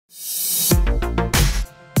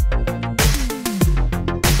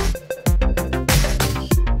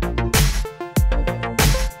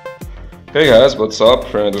Hey guys, what's up?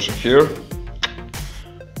 Dusan here.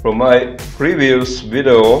 From my previous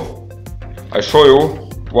video, I show you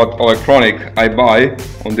what electronic I buy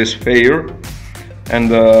on this fair,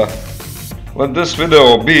 and let this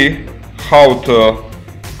video be how to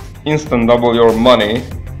instant double your money.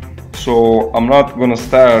 So I'm not gonna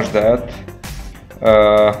stash that.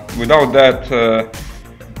 Without that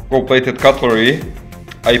gold-plated cutlery,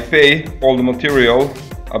 I pay all the material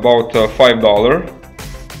about $5.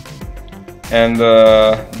 And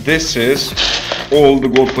this is all the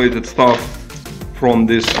gold-plated stuff from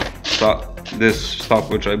this stuff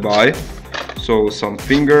which I buy. So some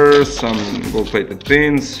fingers, some gold-plated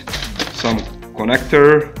pins, some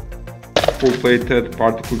connector, full-plated,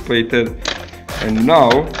 particle-plated. And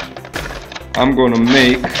now I'm gonna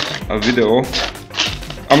make a video.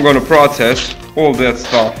 I'm gonna process all that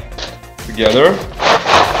stuff together.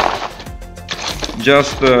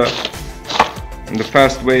 Just in the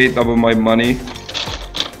fast way, double my money.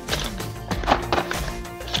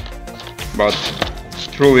 But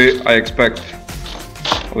truly I expect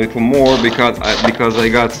a little more because I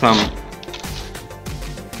got some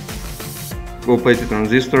gold-plated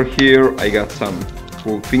transistor here. I got some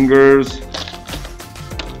full fingers,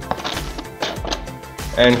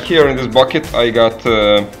 and here in this bucket I got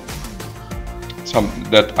some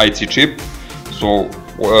that IC chip, so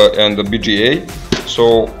and the BGA.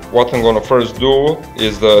 So what I'm gonna first do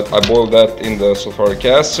is that I boil that in the sulfuric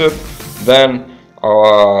acid, then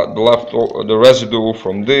the residue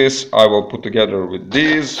from this I will put together with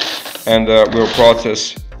these, and we'll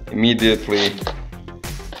process immediately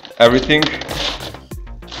everything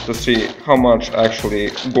to see how much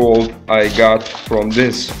actually gold I got from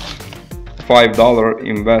this $5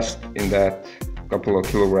 invest in that couple of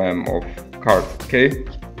kilograms of carat. Okay,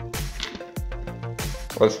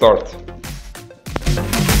 let's start.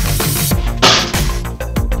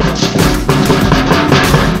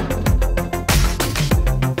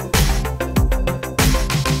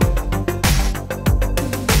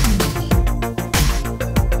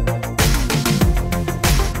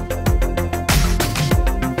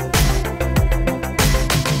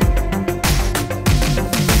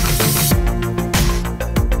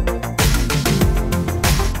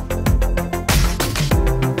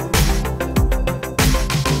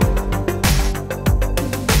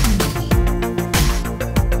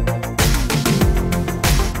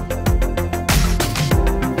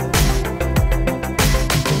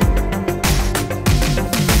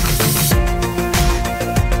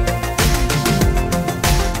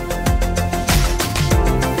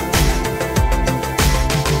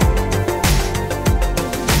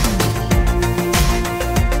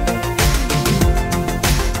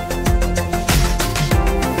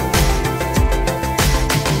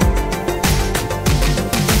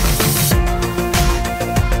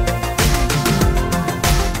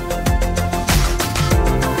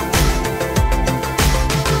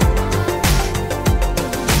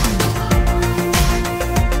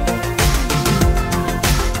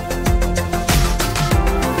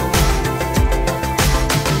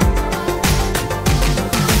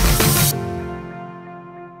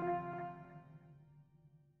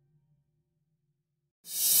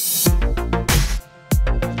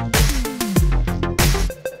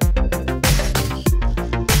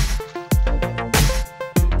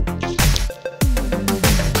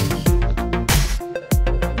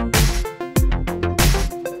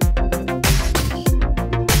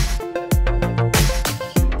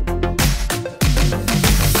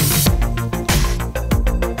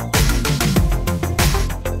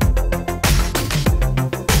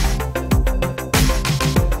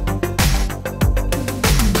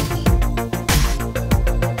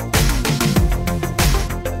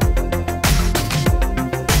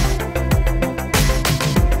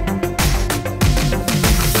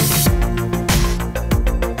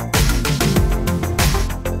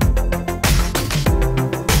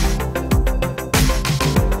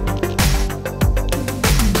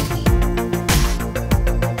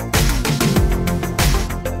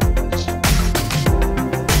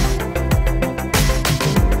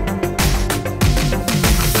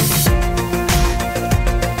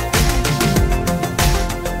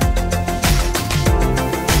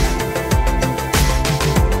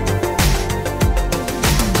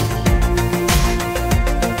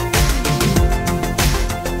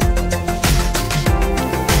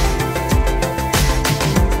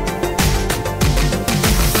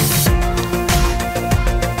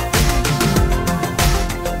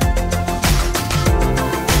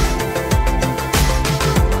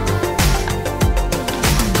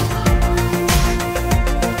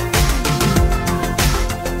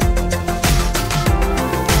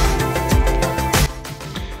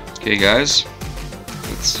 Okay guys,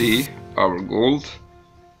 let's see our gold,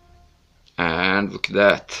 and look at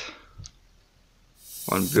that,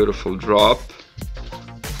 one beautiful drop.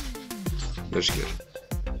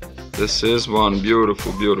 This is one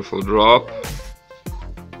beautiful drop.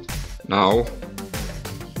 Now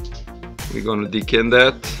we're gonna decant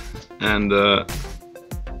that and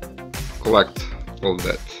collect all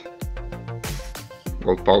that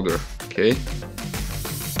gold powder. Okay.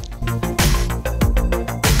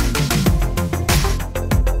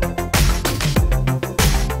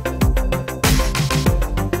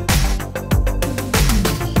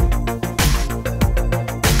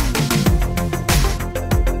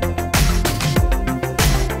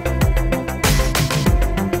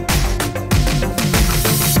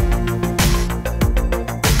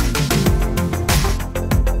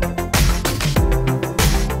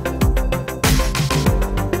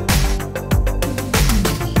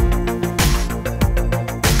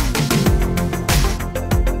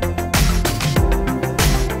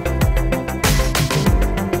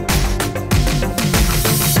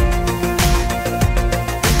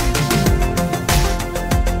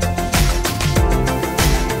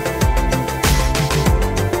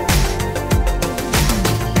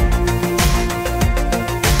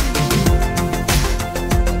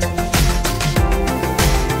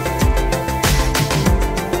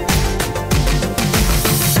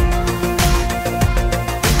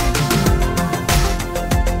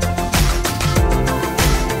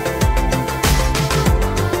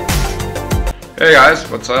 Hey guys,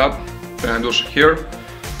 what's up? Dusan here.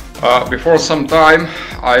 Before some time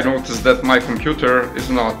I noticed that my computer is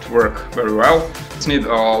not work very well. It needs a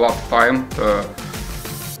lot of time to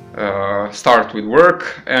start with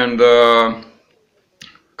work, and a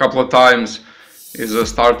couple of times is a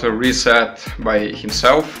starter reset by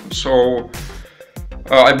himself. So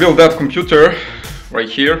I built that computer right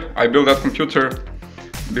here. I built that computer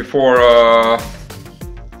before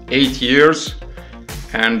 8 years,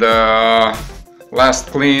 and last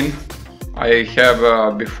clean I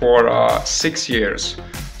have before 6 years.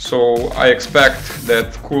 So I expect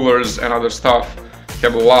that coolers and other stuff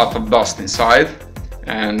have a lot of dust inside,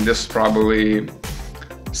 and this probably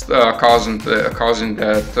causing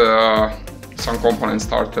that some components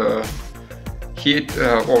start to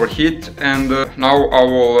overheat. And now I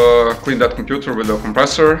will clean that computer with a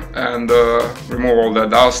compressor and remove all that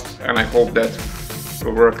dust, and I hope that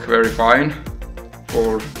will work very fine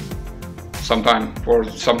for some time.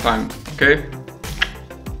 Okay.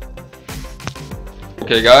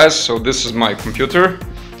 Okay guys, so this is my computer,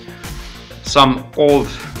 some old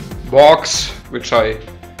box which I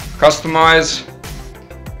customize,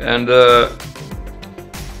 and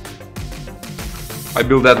I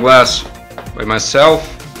built that glass by myself,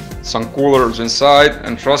 some coolers inside,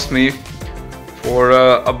 and trust me, for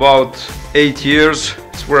about 8 years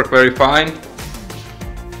it's worked very fine.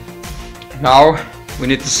 Now we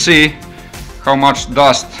need to see how much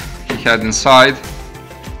dust he had inside.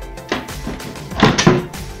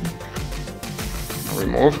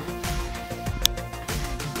 Remove.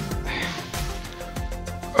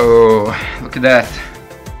 Oh, look at that.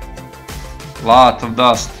 Lot of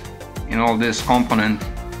dust in all this component.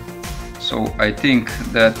 So I think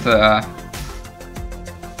that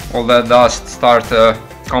all that dust start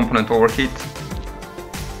component overheat.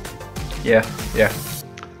 Yeah,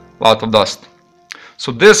 lot of dust.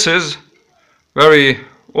 So this is very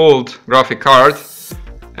old graphic card,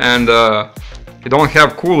 and it don't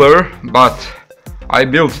have cooler, but I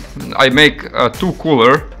make two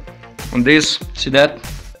cooler on this. See that?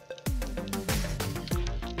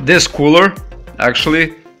 This cooler,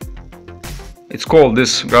 actually, it's called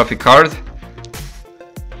this graphic card,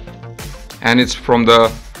 and it's from the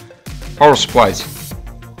power supplies.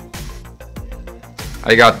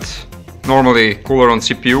 I got normally cooler on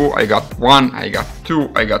CPU. I got 1, I got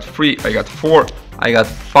 2, I got 3, I got 4, I got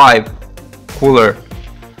 5 cooler,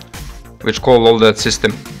 which call all that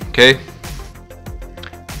system. Okay.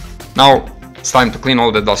 Now it's time to clean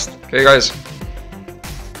all the dust. Okay guys.